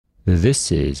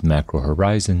This is Macro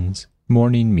Horizons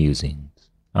Morning Musings.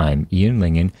 I'm Ian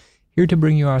Lingen, here to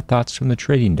bring you our thoughts from the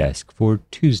trading desk for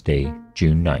Tuesday,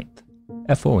 June 9th,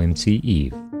 FOMC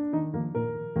Eve.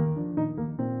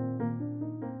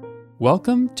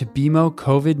 Welcome to BMO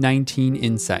COVID-19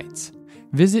 Insights.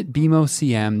 Visit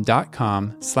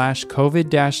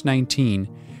bmocm.com/COVID-19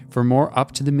 for more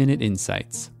up-to-the-minute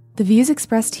insights. The views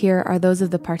expressed here are those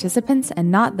of the participants and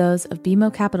not those of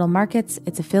BMO Capital Markets,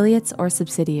 its affiliates, or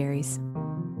subsidiaries.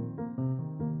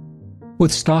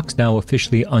 With stocks now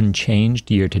officially unchanged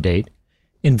year to date,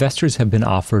 investors have been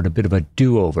offered a bit of a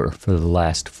do-over for the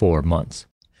last 4 months.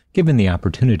 Given the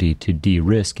opportunity to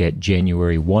de-risk at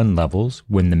January 1 levels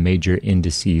when the major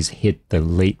indices hit the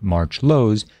late March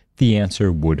lows, the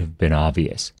answer would have been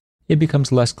obvious. It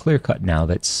becomes less clear-cut now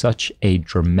that such a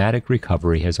dramatic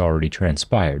recovery has already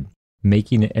transpired,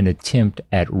 making an attempt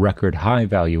at record high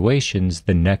valuations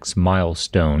the next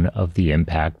milestone of the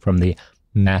impact from the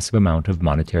massive amount of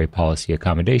monetary policy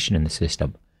accommodation in the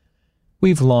system.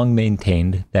 We've long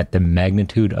maintained that the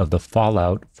magnitude of the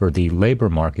fallout for the labor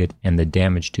market and the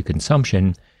damage to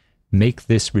consumption make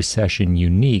this recession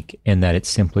unique in that it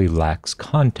simply lacks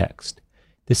context.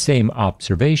 The same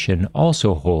observation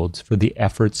also holds for the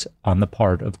efforts on the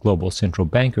part of global central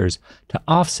bankers to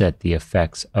offset the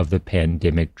effects of the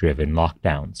pandemic-driven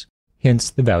lockdowns, hence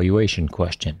the valuation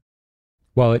question.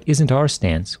 While it isn't our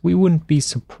stance, we wouldn't be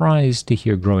surprised to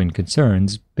hear growing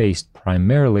concerns based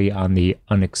primarily on the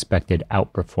unexpected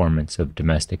outperformance of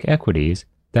domestic equities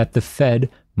that the Fed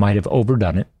might have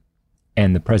overdone it,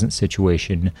 and the present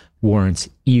situation warrants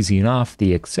easing off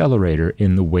the accelerator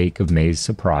in the wake of May's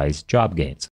surprise job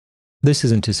gains. This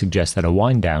isn't to suggest that a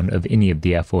wind down of any of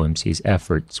the FOMC's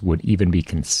efforts would even be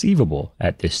conceivable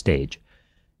at this stage.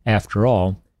 After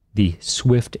all, the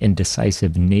swift and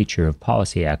decisive nature of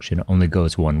policy action only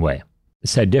goes one way.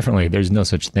 Said differently, there's no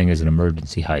such thing as an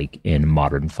emergency hike in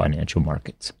modern financial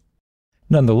markets.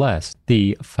 Nonetheless,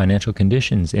 the Financial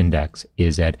Conditions Index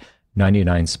is at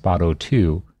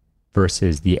 99.02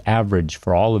 versus the average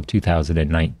for all of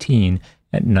 2019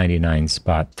 at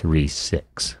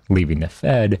 99.36, leaving the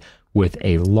Fed with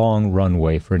a long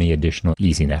runway for any additional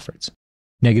easing efforts.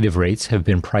 Negative rates have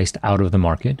been priced out of the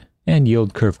market, and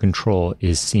yield curve control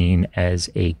is seen as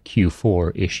a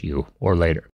Q4 issue or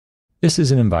later. This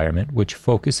is an environment which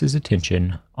focuses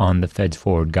attention on the Fed's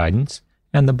forward guidance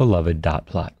and the beloved dot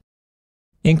plot.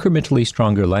 Incrementally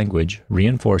stronger language,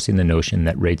 reinforcing the notion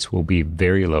that rates will be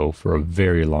very low for a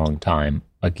very long time,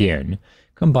 again,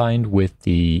 combined with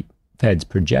the Fed's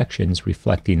projections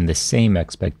reflecting the same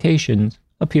expectations,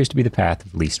 appears to be the path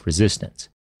of least resistance.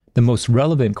 The most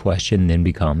relevant question then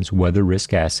becomes whether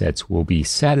risk assets will be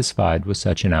satisfied with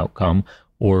such an outcome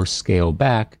or scale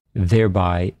back,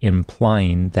 thereby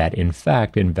implying that in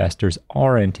fact investors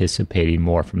are anticipating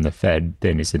more from the Fed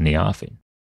than is in the offing.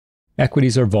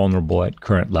 Equities are vulnerable at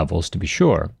current levels, to be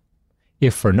sure.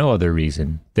 If for no other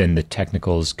reason, then the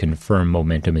technicals confirm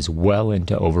momentum is well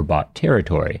into overbought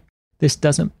territory. This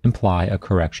doesn't imply a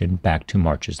correction back to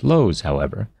March's lows,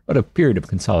 however, but a period of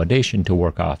consolidation to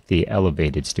work off the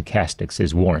elevated stochastics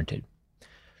is warranted.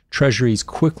 Treasuries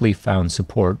quickly found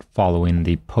support following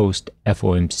the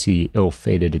post-FOMC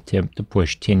ill-fated attempt to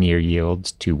push 10-year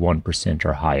yields to 1%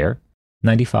 or higher,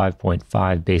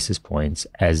 95.5 basis points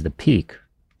as the peak,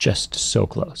 just so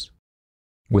close.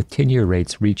 With 10-year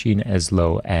rates reaching as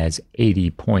low as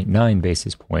 80.9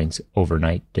 basis points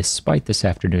overnight despite this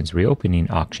afternoon's reopening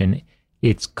auction,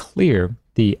 it's clear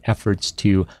the efforts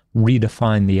to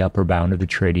redefine the upper bound of the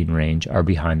trading range are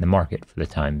behind the market for the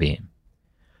time being.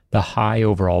 The high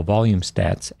overall volume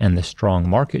stats and the strong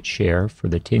market share for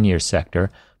the 10-year sector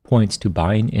points to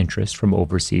buying interest from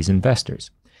overseas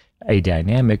investors, a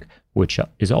dynamic which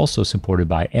is also supported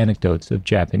by anecdotes of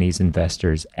Japanese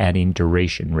investors adding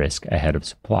duration risk ahead of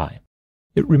supply.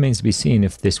 It remains to be seen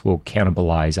if this will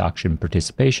cannibalize auction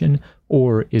participation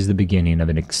or is the beginning of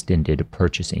an extended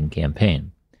purchasing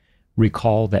campaign.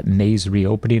 Recall that May's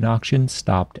reopening auction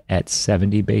stopped at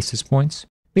 70 basis points,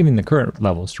 leaving the current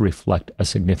levels to reflect a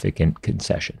significant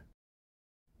concession.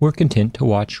 We're content to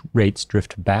watch rates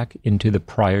drift back into the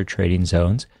prior trading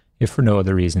zones, if for no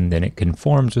other reason than it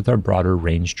conforms with our broader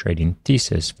range trading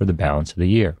thesis for the balance of the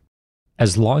year.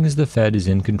 As long as the Fed is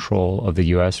in control of the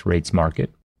U.S. rates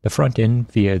market, the front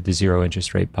end via the zero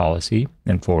interest rate policy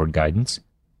and forward guidance,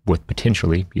 with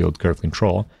potentially yield curve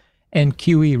control, and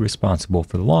QE responsible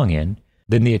for the long end,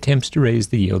 then the attempts to raise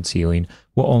the yield ceiling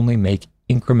will only make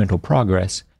incremental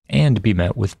progress and be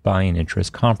met with buying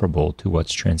interest comparable to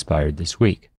what's transpired this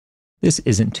week. This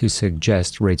isn't to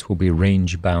suggest rates will be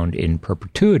range-bound in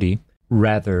perpetuity.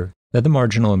 Rather, that the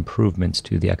marginal improvements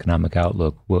to the economic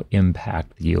outlook will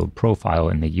impact the yield profile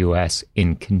in the U.S.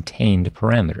 in contained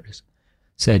parameters.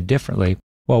 Said differently,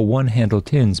 while one-handle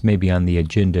tins may be on the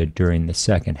agenda during the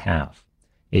second half,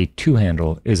 a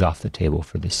two-handle is off the table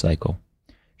for this cycle.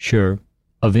 Sure,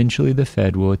 eventually the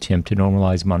Fed will attempt to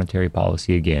normalize monetary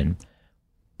policy again,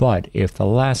 but if the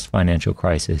last financial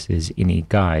crisis is any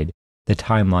guide, the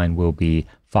timeline will be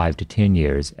 5 to 10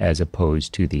 years as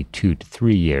opposed to the 2 to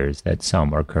 3 years that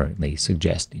some are currently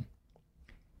suggesting.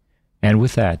 And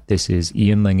with that, this is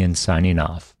Ian Lyngen signing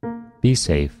off. Be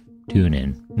safe, tune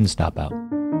in, and stop out.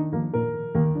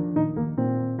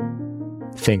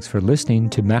 Thanks for listening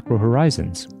to Macro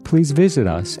Horizons. Please visit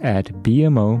us at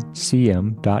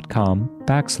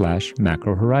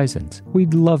bmocm.com/Macro Horizons.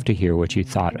 We'd love to hear what you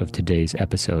thought of today's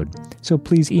episode, so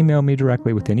please email me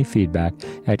directly with any feedback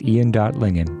at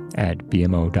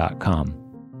ian.lyngen@bmo.com.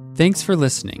 Thanks for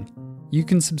listening. You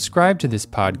can subscribe to this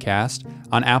podcast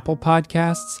on Apple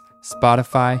Podcasts,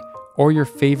 Spotify, or your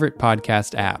favorite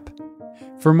podcast app.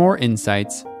 For more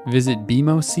insights, visit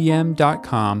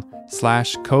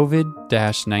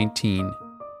bmocm.com/COVID-19.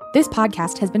 This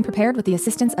podcast has been prepared with the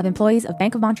assistance of employees of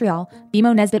Bank of Montreal,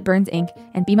 BMO Nesbitt Burns Inc.,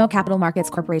 and BMO Capital Markets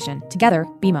Corporation, together,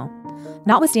 BMO.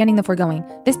 Notwithstanding the foregoing,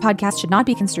 this podcast should not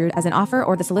be construed as an offer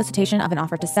or the solicitation of an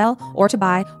offer to sell or to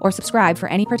buy or subscribe for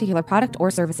any particular product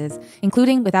or services,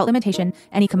 including, without limitation,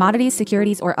 any commodities,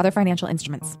 securities, or other financial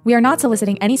instruments. We are not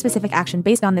soliciting any specific action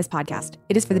based on this podcast.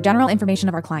 It is for the general information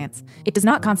of our clients. It does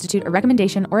not constitute a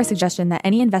recommendation or a suggestion that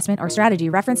any investment or strategy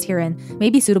referenced herein may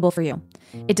be suitable for you.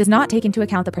 It does not take into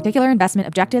account the particular investment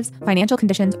objectives, financial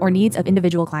conditions, or needs of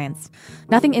individual clients.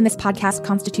 Nothing in this podcast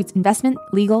constitutes investment,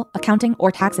 legal, accounting,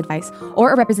 or tax advice,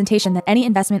 or a representation that any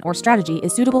investment or strategy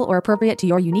is suitable or appropriate to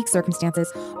your unique circumstances,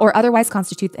 or otherwise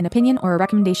constitutes an opinion or a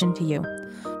recommendation to you.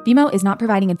 BMO is not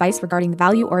providing advice regarding the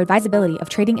value or advisability of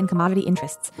trading in commodity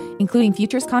interests, including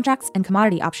futures contracts and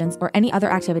commodity options or any other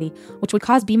activity which would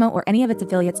cause BMO or any of its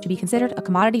affiliates to be considered a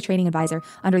commodity trading advisor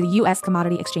under the U.S.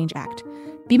 Commodity Exchange Act.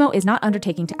 BMO is not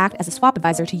undertaking to act as a swap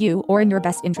advisor to you or in your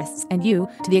best interests, and you,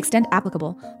 to the extent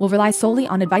applicable, will rely solely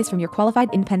on advice from your qualified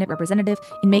independent representative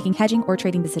in making hedging or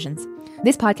trading decisions.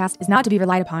 This podcast is not to be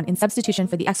relied upon in substitution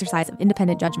for the exercise of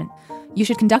independent judgment. You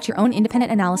should conduct your own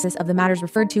independent analysis of the matters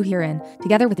referred to herein,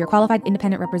 together with your qualified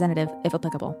independent representative, if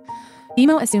applicable.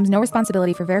 BMO assumes no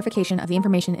responsibility for verification of the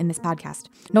information in this podcast.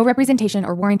 No representation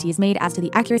or warranty is made as to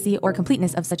the accuracy or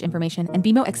completeness of such information, and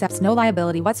BMO accepts no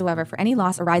liability whatsoever for any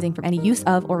loss arising from any use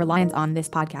of or reliance on this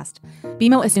podcast.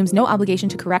 BMO assumes no obligation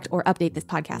to correct or update this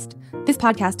podcast. This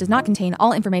podcast does not contain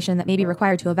all information that may be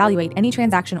required to evaluate any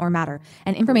transaction or matter,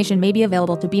 and information may be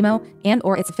available to BMO and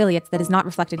or its affiliates that is not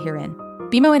reflected herein.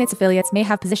 BMO and its affiliates may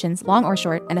have positions, long or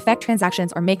short, and affect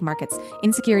transactions or make markets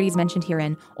in securities mentioned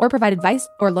herein, or provide advice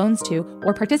or loans to,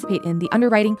 or participate in the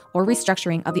underwriting or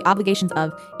restructuring of the obligations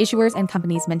of issuers and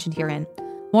companies mentioned herein.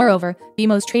 Moreover,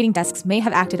 BMO's trading desks may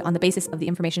have acted on the basis of the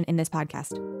information in this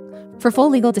podcast. For full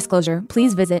legal disclosure,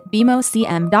 please visit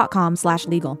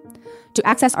bmocm.com/legal. To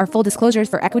access our full disclosures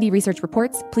for equity research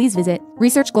reports, please visit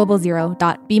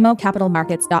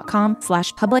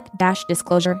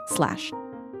researchglobalzero.bmocapitalmarkets.com/public-disclosure/.